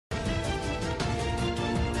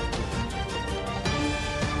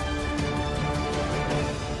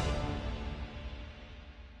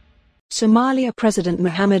Somalia President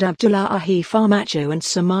Mohamed Abdullahi Farmajo and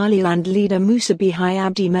Somaliland leader Musa Bihi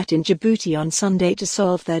Abdi met in Djibouti on Sunday to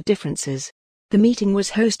solve their differences. The meeting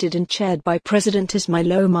was hosted and chaired by President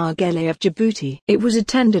Ismail Omar Guelleh of Djibouti. It was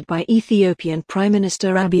attended by Ethiopian Prime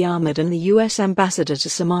Minister Abiy Ahmed and the U.S. Ambassador to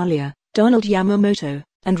Somalia, Donald Yamamoto,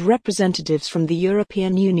 and representatives from the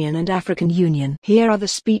European Union and African Union. Here are the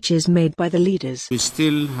speeches made by the leaders. We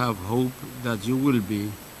still have hope that you will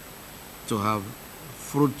be to have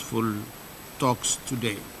fruitful talks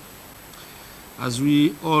today. As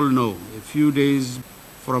we all know, a few days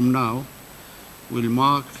from now will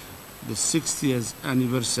mark the 60th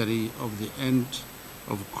anniversary of the end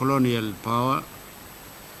of colonial power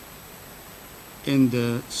in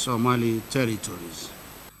the Somali territories.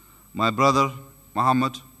 My brother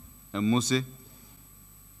Mohammed and Musa,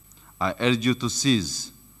 I urge you to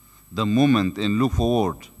seize the moment and look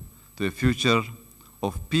forward to a future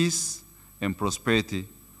of peace and prosperity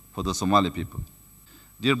for the Somali people.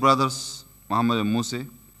 Dear brothers Mohammed and Musa,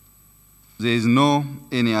 there is no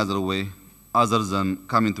any other way other than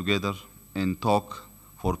coming together and talk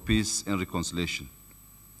for peace and reconciliation.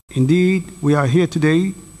 Indeed, we are here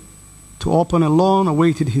today to open a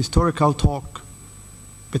long-awaited historical talk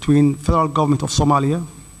between federal government of Somalia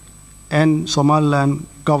and Somaliland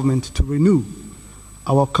government to renew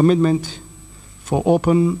our commitment for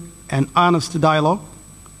open and honest dialogue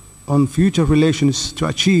on future relations to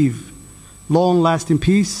achieve long-lasting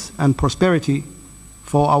peace and prosperity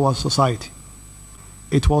for our society.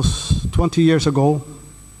 It was 20 years ago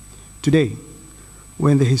today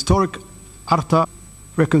when the historic Arta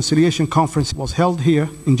Reconciliation Conference was held here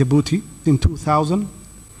in Djibouti in 2000.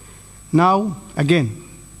 Now, again,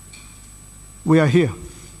 we are here,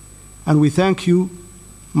 and we thank you,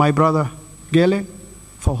 my brother Guelleh,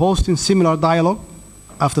 for hosting similar dialogue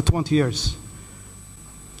after 20 years.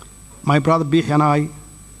 My brother Bihi and I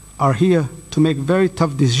are here to make very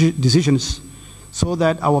tough decisions so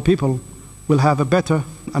that our people will have a better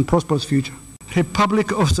and prosperous future.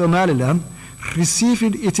 Republic of Somaliland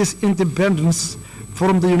received its independence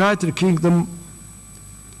from the United Kingdom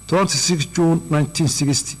 26 June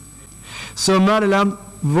 1960. Somaliland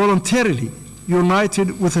voluntarily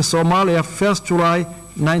united with Somalia 1st July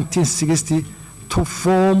 1960 to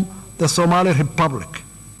form the Somali Republic.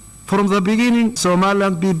 From the beginning,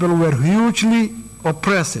 Somaliland people were hugely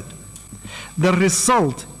oppressed. The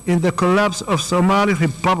result in the collapse of Somali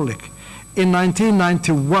Republic in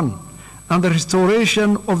 1991 and the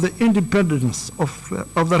restoration of the independence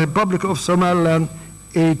of the Republic of Somaliland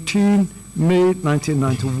 18 May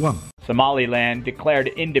 1991. Somaliland declared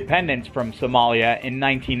independence from Somalia in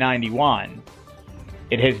 1991.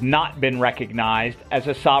 It has not been recognized as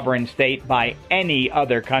a sovereign state by any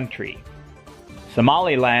other country.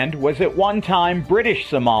 Somaliland was at one time British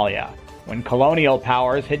Somalia, when colonial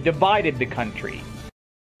powers had divided the country.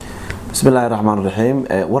 Bismillahirrahmanirrahim.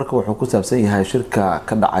 Warka wuxuu ku saabsan yahay shirka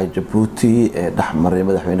ka dhacay Djibouti ee dhaxmaray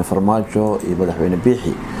madaxweyne Farmajo iyo madaxweyne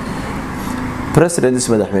Bihi. Presidents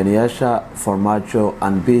madaxweynayaasha Farmajo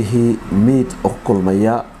and Bihi meet oo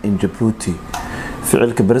kulmaya in Djibouti.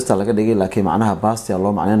 ficilka barista laga dhigay laakiin macnaha baasti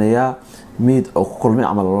loo macnaynaya meet oo kulmay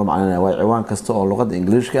amal loo macnaynaya waa ciwaan kasta oo luqadda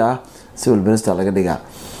Ingiriiska ah si wal barista laga dhigaa.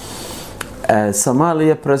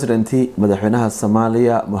 Somalia presidenti madaxweynaha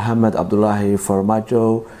Somalia Mohamed Abdullahi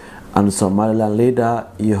Farmajo and Somaliland leader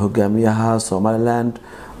iyo hogaamiyaha Somaliland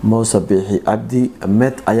Musa Bihi Abdi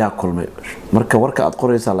met ayaa kulmay. Marka warka aad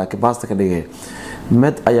qoraysaa laakiin baasta ka dhigay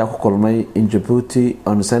met ayaa ku kulmay in Djibouti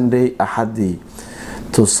on Sunday Ahadi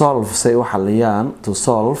to solve say waxaliyaan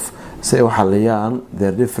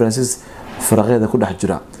their differences farqiyada ku dhex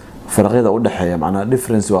jira farqiyada u dhaxeeya macna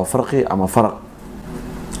difference waa farqi ama farq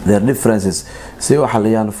their differences say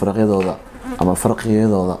waxaliyaan farqiyadooda ama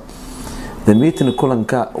farqiyadooda. The meeting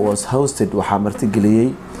kulanka was hosted waxaa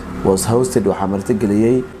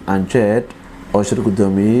martigeliyay and chaired oo shir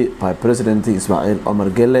gudoomiyay by President Ismail Omar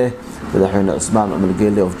Guelleh madaxweyne Ismail Omar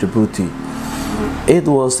Guelleh of Djibouti. It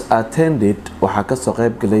was attended waxaa ka soo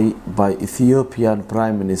qayb galay by Ethiopian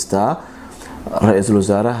Prime Minister Ra'iisul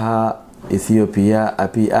Wasaaraha Ethiopia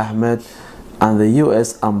Abiy Ahmed and the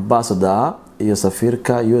US Ambassador iyo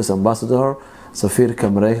safiirka US Ambassador safiirka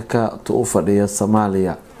Mareykanka u fadhiya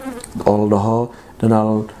Somalia oo la dhaho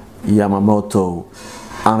Donald Yamamoto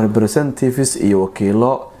and representatives iyo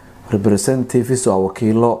wakiilo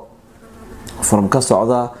from ka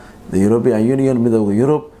socda the European Union midowga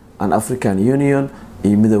Europe and African Union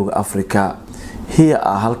iyo midowga Africa. Here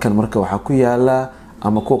halkan marka waxa ku yaala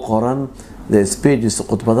ama ku qoran the speeches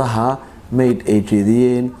khudbadaha made ay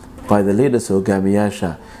jeediyeen by the leaders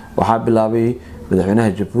hogaamiyaasha. Waxaa bilaabay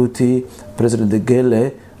madaxweynaha Djibouti President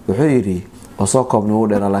Guelleh wuxuu yiri وسو كوبنا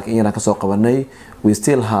ودينا لكن إنا كسو قبناي we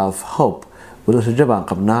still have hope wala rajo baan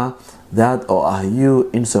qabnaa that oo ah you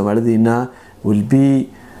in Soomaalidina will be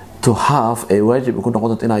to have a waajib ku noqon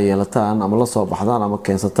doonto inay yeelataan ama la soo baxdaan ama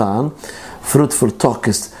keensataan fruitful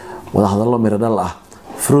talks wada hadallo miradhal ah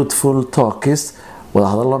fruitful talks wada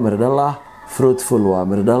hadallo miradhal ah fruitful waa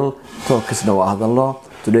miradhal talksna waa hadallo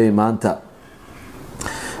today maanta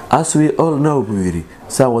as we all know buiri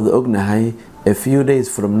saan wada ognahay a few days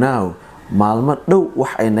from now maalmo dhow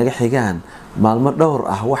wax ay naga xigaan maalmo dhowr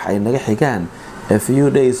ah wax ay naga xigaan a few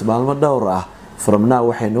days maalmo dhowr ah from now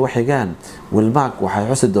waxay naga xigaan wilmark waxay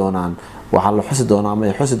xusi doonaan waxa la xusi doonaa ama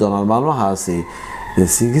ay xusi doonaan maalmahaasi the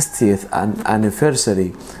 60th anniversary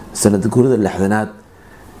sanad guurida 60aad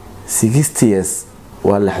 60th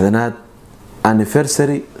waa 60aad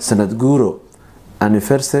anniversary sanad guuro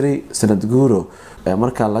anniversary sanad guuro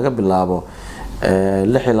marka laga bilaabo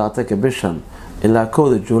 26 bishan ilaa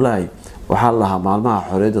 1 July waxaa lahaa maalmaha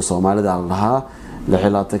xorriyadda Soomaalida aan lahaa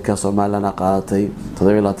 26 Soomaaliland qaadatay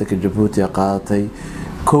 27 Djibouti qaadatay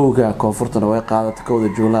kowga koonfurtana way qaadatay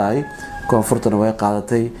 1 July koonfurtana way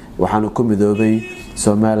qaadatay waxaana ku midoobay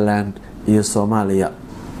Somaliland iyo Soomaaliya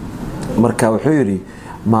marka wuxuu yiri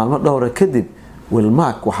maalmo dhowr kadib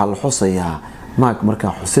wilmark waxa la xusayaa mark marka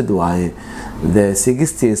xusid waaye the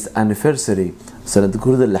 60th anniversary sanad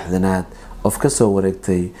guurida 60aad of ka soo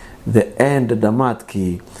wareegtay the end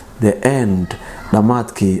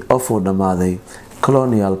dhamaadkii of dhamaaday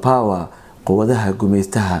colonial power quwadaha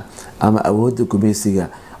gumeystaha ama awoodda gumeysiga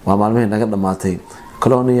waa maalmahay naga dhamaatay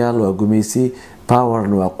colonial waa gumeysi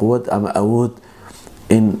power waa quwad ama awood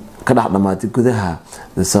in ka dhamaatay gudaha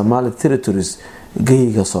the Somali territories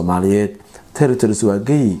geyiga Soomaaliyeed territories waa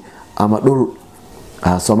geyi ama dhul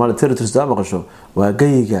Somali territories da maqasho waa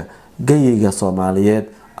geyiga Soomaaliyeed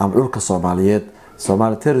ama dhulka Soomaaliyeed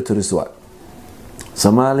Somali territories waa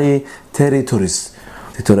Somali territories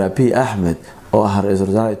Dr. Ahmed oo ah ra'iisul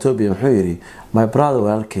wasaaraha Itoobiya wuxuu yiri my brother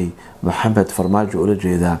walkay Mohamed Farmajo ula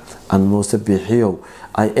jeeda an Muuse Bihiyow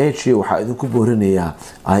I urge you waxaan idinku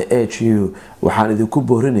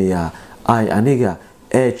boorinayaa aniga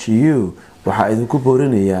urge you waxaan idinku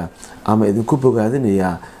boorinayaa ama idinku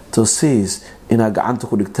bogaadinayaa to seize ina gacanta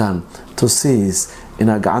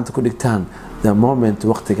ku dhigtaan the moment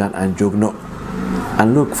waqtigan aan joogno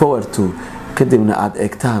and look forward to kadibna aad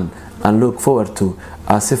eegtaan and look forward to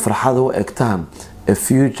as if farxad u eegtaan a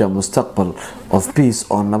future mustaqbal of peace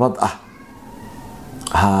oo nabad ah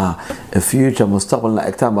a future mustaqbal na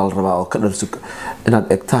eegtaan bal rabaa oo ka dharsu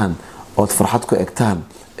inaad eegtaan oo farxad ku eegtaan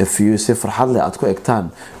a future farxad leh aad ku eegtaan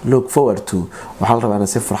look forward to waxa la rabaa inaad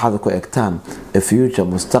si farxad ku eegtaan a future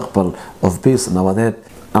mustaqbal of peace nabadeed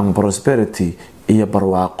and prosperity iyo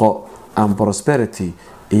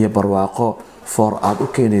barwaaqo for aad u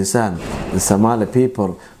keenaysaan the Somali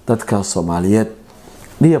people dadka Soomaaliyeed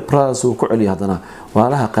Dear brothers uu ku celiyo hadana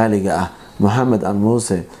walaalaha qaaliga ah Mohamed and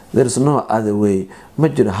Muse there is no other way ma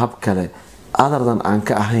jiro hab kale other than aan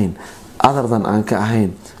ka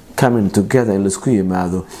ahayn coming together in isku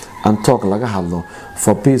yimaado and talk laga hadlo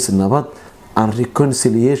for peace nabad and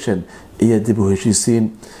reconciliation iyo dib u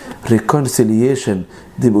heshiisiin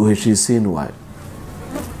waay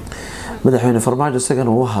madaxweyne Farmaajo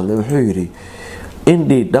isagana uu hadlay wuxuu yiri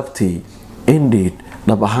indeed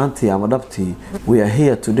dhab ahaantii ama dhabtii we are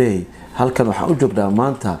here today halkan waxa u joognaa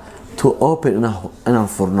maanta to open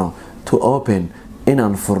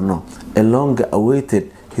inaan furno a long awaited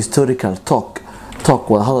historical talk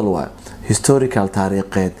wada hadal waa historical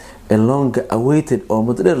taariikheed a long awaited oo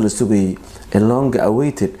muddo dheer la sugayay a long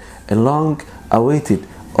awaited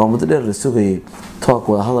oo muddo dheer la sugayay talk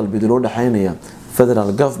wada hadal bidil u dhaxaynaya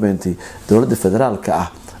federal government dowladda federaalka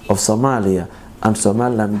ah of Somalia and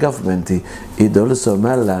Somaliland government iyo dowladda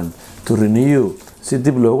Somaliland to renew si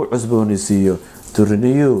dib loogu cusboonaysiiyo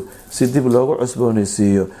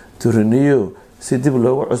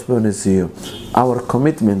our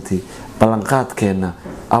commitment ballanqaadkeena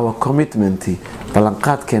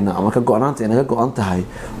ama ka go'naanta inaga go'an tahay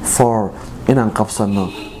for inaan qabsano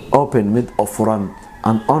open mid oo furan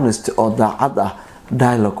and honest oo daacad ah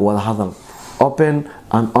dialogue wada hadal open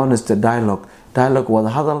and honest dialogue wada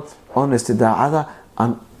hadal honest daacada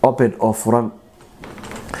and open oo furan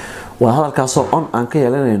wada hadalkaasoo on aan ka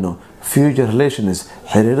yeelanayno future relations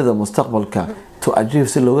xiriirada mustaqbalka to achieve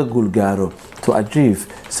si looga guulgaaro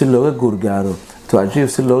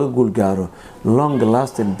long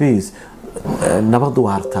lasting peace nabad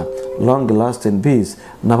waarta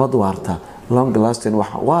long lasting wax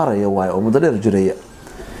waaraya waay oo muddo dheer jiraya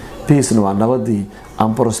peace waa nabadii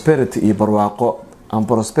and prosperity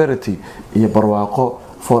iyo barwaaqo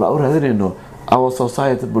for our raadinayno our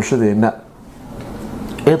society bulshadeena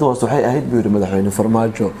It was waxay ahayd buu yiri madaxweyne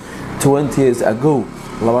Farmajo 20 years ago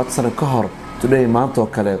 20 sano ka hor today maanta oo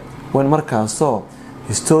kale when markaasoo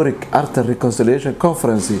historic art reconciliation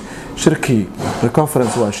conference shirki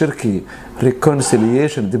conference waa shirki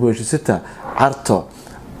reconciliation dib u heshiisita arto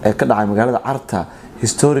ee ka dhacay magaalada Arta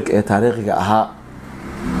historic ee taariikhiga ahaa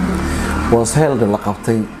was held la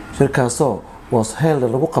qabtay shirkaasoo was held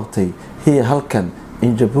lagu qabtay here halkan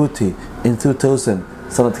in Djibouti in 2000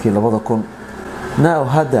 sanadkii 2000 now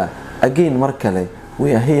hada again markale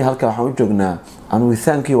we are here halka waxaan u joognaa and we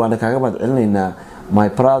thank you waan kaaga mahadcelinaynaa my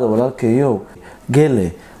brother walaalkayo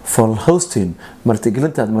Gele for hosting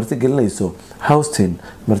martigelinayso hosting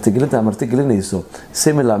martigelinayso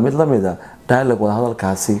similar mid lamida dialogue wada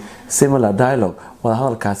hadalkaasi similar dialogue wada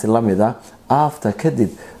hadalkaasi lamida after kadib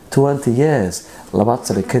 20 years 20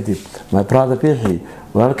 sano kadib my brother Bihi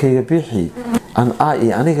walaalkayo Bihi and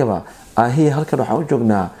I anigaba ahi halkan waxaan u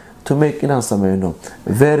joognaa to make inaan sameeyno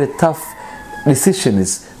very tough decisions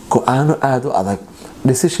go'aano aad u adag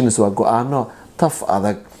decisions waa go'aano tough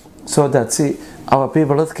adag so that our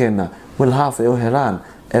people dadkeena will have ay helaan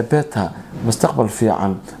a better mustaqbal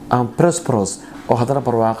fiican and prosperous oo hadana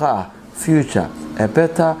barwaaqo ah future a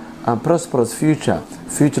better and prosperous future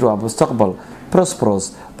waa mustaqbal prosperous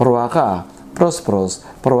barwaaqo ah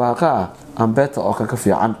barwaaqo ah and better oo ka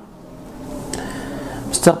fiican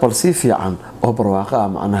mustaqbal si fiican oo barwaaqo ah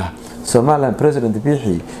macnaha Somaliland President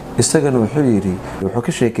Bihi isagana wuxuu yiri wuxuu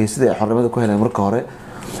ka sheekay sida ay xornimada ku heleen marka hore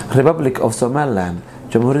Republic of Somaliland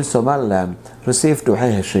Jamhuuriyadda Somaliland received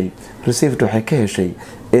waxay ka heshay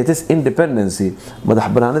it is independency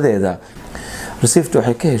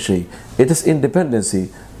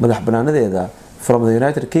madaxbannaanadeeda from the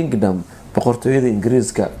United Kingdom boqortooyada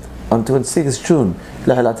Ingiriiska on 26 June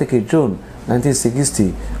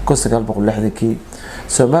 1960 1960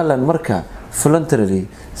 Somaliland marka voluntarily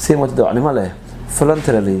si mutadawacnimo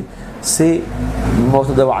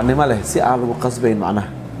leh si aan lagu qasbayn macnaha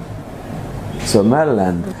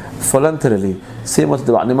Somaliland voluntarily si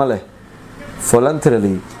mutadawacnimo leh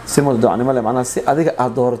macnaha si adiga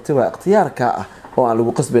aad dooratay waa ikhtiyaarka ah oo aan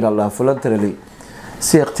lagu qasbayn Allah voluntarily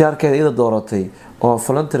si ikhtiyaarkeeda iyada dooratay oo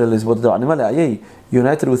voluntarily mutadawacnimo leh ayay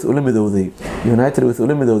United with ula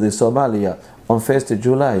midowday Soomaaliya on 1st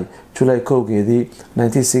July kowgeedii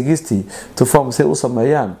 1960 to form say u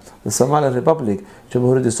sameeyaan the Somali Republic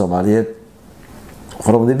Jamhuuriyadda Soomaaliyeed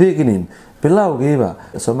from the beginning bilowgiiba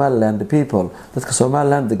Somaliland people dadka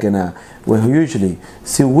Somaliland deganaa were hugely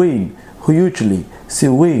si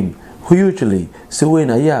weyn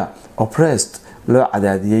ayaa oppressed loo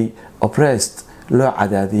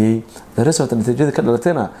cadaadiyay the result natiijada ka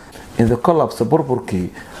dhalatayna in the collapse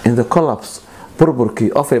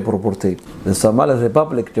burburkii of a burburtay the Somali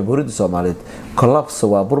Republic Jamhuuriyadda Soomaaliyeed collapse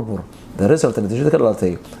waa burbur the result natiijada ka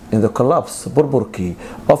dhalatay in the collapse burburkii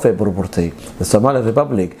of a burburtay the Somali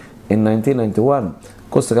Republic in 1991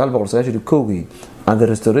 and the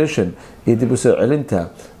restoration dib u soo celinta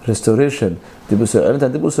dib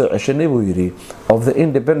u soo ceshanay buu yiri of the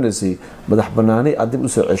independency madaxbannaani dib u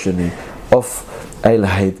soo ceshanay of ay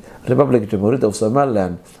lahayd Republic Jamhuuriyadda of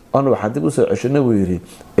Somaliland on waxa dib u soo ceshanay buu yiri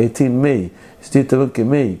 18 May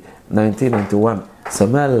 1991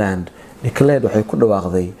 Somaliland declared waxay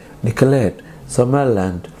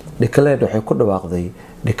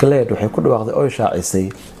ku dhawaaqday oo shaacisay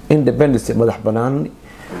independence madaxbannaani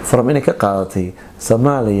from inay ka qaadatay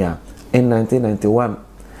Somalia in 1991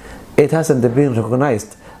 it hasn't been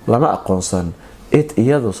recognized lama aqoonsan it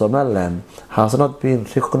iyadu Somaliland has not been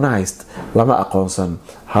recognized lama aqoonsan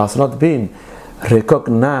has not been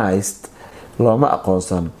recognized lama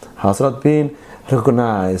aqoonsan has not been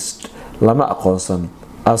recognized lama aqoonsan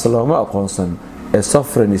as lama aqoonsan a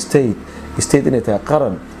sovereign state inay tahay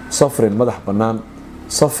qaran sovereign madax bannaan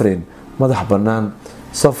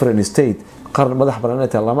state qaran madax bannaan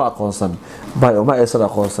inay tahay lama aqoonsan by uma aysan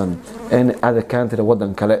aqoonsan any other country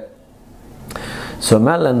wadan kale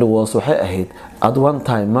Somaliland waxay ahayd at one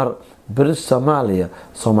time mar British Somalia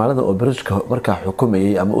Soomaalida oo Britishka markaa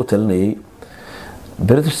xukumayay ama u talinayay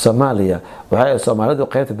British Somalia waxay Soomaalidu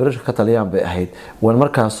qaybta Britishka ka taliyaan bay ahayd wan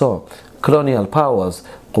markaasoo colonial powers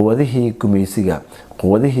quwadihii gumaysiga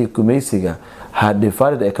had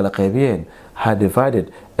divided ay kala qaybiyeen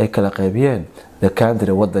the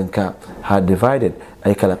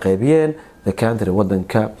country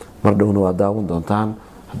wadanka mar dhowna waa daawan doontaan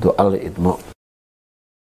hadduu alla idmo